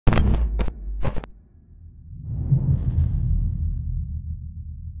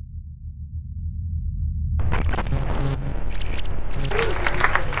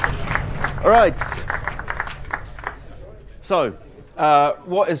All right. So,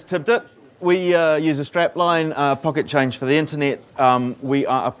 what is Tibdit? We use a strapline pocket change for the internet. We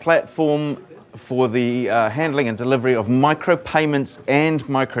are a platform for the handling and delivery of micropayments and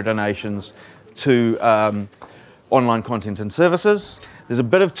microdonations to online content and services. There's a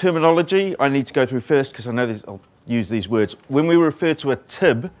bit of terminology I need to go through first because I know I'll use these words. When we refer to a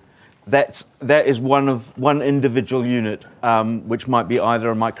TIB, that is one individual unit, which might be either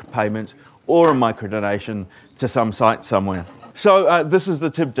a micropayment or a microdonation to some site somewhere. So this is the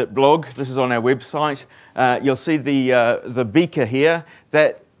Tibdit blog. This is on our website. You'll see the beaker here.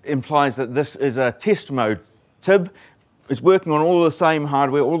 That implies that this is a test mode TIB. It's working on all the same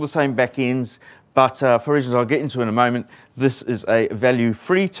hardware, all the same backends, but for reasons I'll get into in a moment, this is a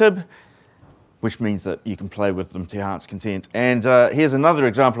value-free TIB, which means that you can play with them to your heart's content. And here's another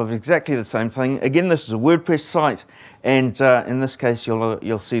example of exactly the same thing. Again, this is a WordPress site, and in this case,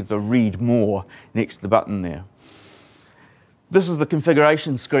 you'll see the read more next to the button there. This is the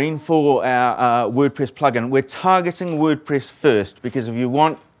configuration screen for our WordPress plugin. We're targeting WordPress first because if you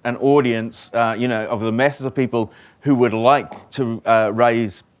want an audience, of the masses of people who would like to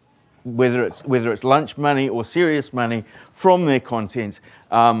raise whether it's lunch money or serious money from their content,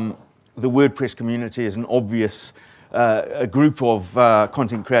 the WordPress community is an obvious a group of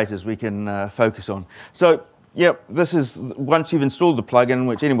content creators we can focus on. So, yep, this is once you've installed the plugin,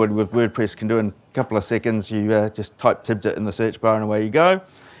 which anybody with WordPress can do in a couple of seconds. You just type Tibdit in the search bar and away you go.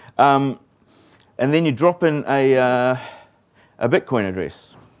 And then you drop in a Bitcoin address.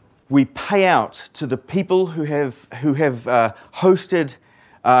 We pay out to the people who have hosted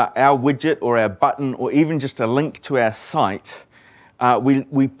our widget or our button or even just a link to our site.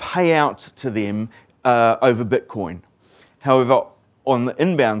 We pay out to them over Bitcoin. However, on the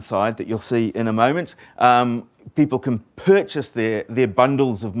inbound side that you'll see in a moment, people can purchase their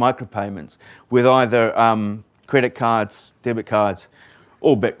bundles of micropayments with either credit cards, debit cards,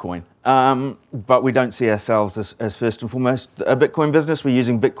 or Bitcoin. But we don't see ourselves as first and foremost a Bitcoin business. We're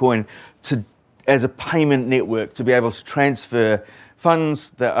using Bitcoin as a payment network to be able to transfer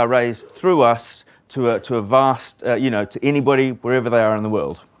funds that are raised through us to a vast, to anybody, wherever they are in the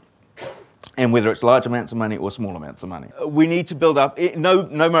world. And whether it's large amounts of money or small amounts of money. We need to build up, no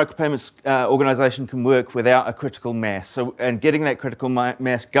micropayments organisation can work without a critical mass. And getting that critical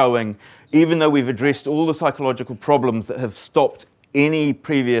mass going, even though we've addressed all the psychological problems that have stopped any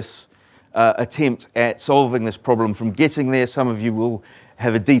previous attempt at solving this problem from getting there, some of you will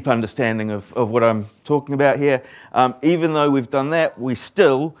have a deep understanding of what I'm talking about here. Even though we've done that, we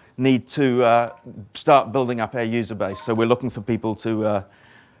still need to start building up our user base. So we're looking for people to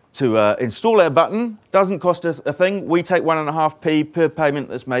install our button. Doesn't cost us a thing. We take 1.5p per payment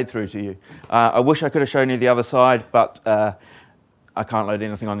that's made through to you. I wish I could have shown you the other side, but I can't load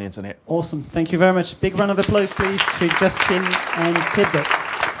anything on the internet. Awesome. Thank you very much. Big round of applause, please, to Justin and Tibdit.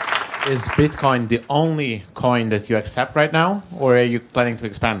 Is Bitcoin the only coin that you accept right now, or are you planning to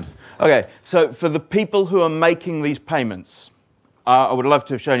expand? Okay, so for the people who are making these payments, I would love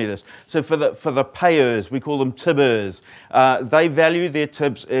to have shown you this. So for the payers, we call them tibbers. They value their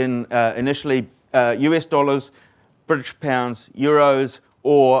tibs in initially US dollars, British pounds, euros,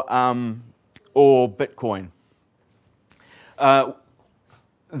 or Bitcoin.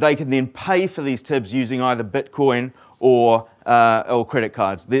 They can then pay for these tibs using either Bitcoin or credit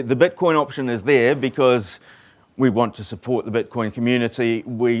cards. The Bitcoin option is there because we want to support the Bitcoin community.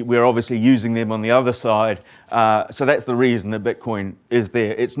 We're obviously using them on the other side. So that's the reason that Bitcoin is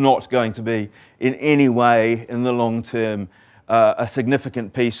there. It's not going to be in any way in the long term a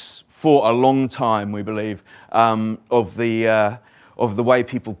significant piece for a long time, we believe, of the way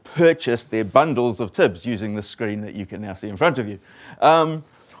people purchase their bundles of tibs using the screen that you can now see in front of you.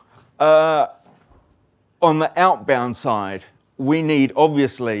 On the outbound side, we need,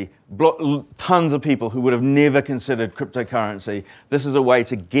 obviously, tons of people who would have never considered cryptocurrency. This is a way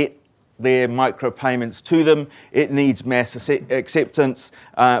to get their micropayments to them. It needs mass acceptance.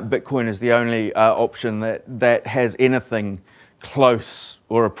 Bitcoin is the only option that has anything close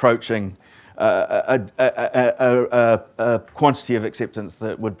or approaching a quantity of acceptance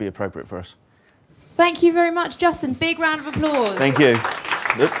that would be appropriate for us. Thank you very much, Justin. Big round of applause. Thank you.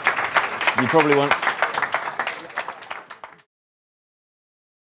 You probably want...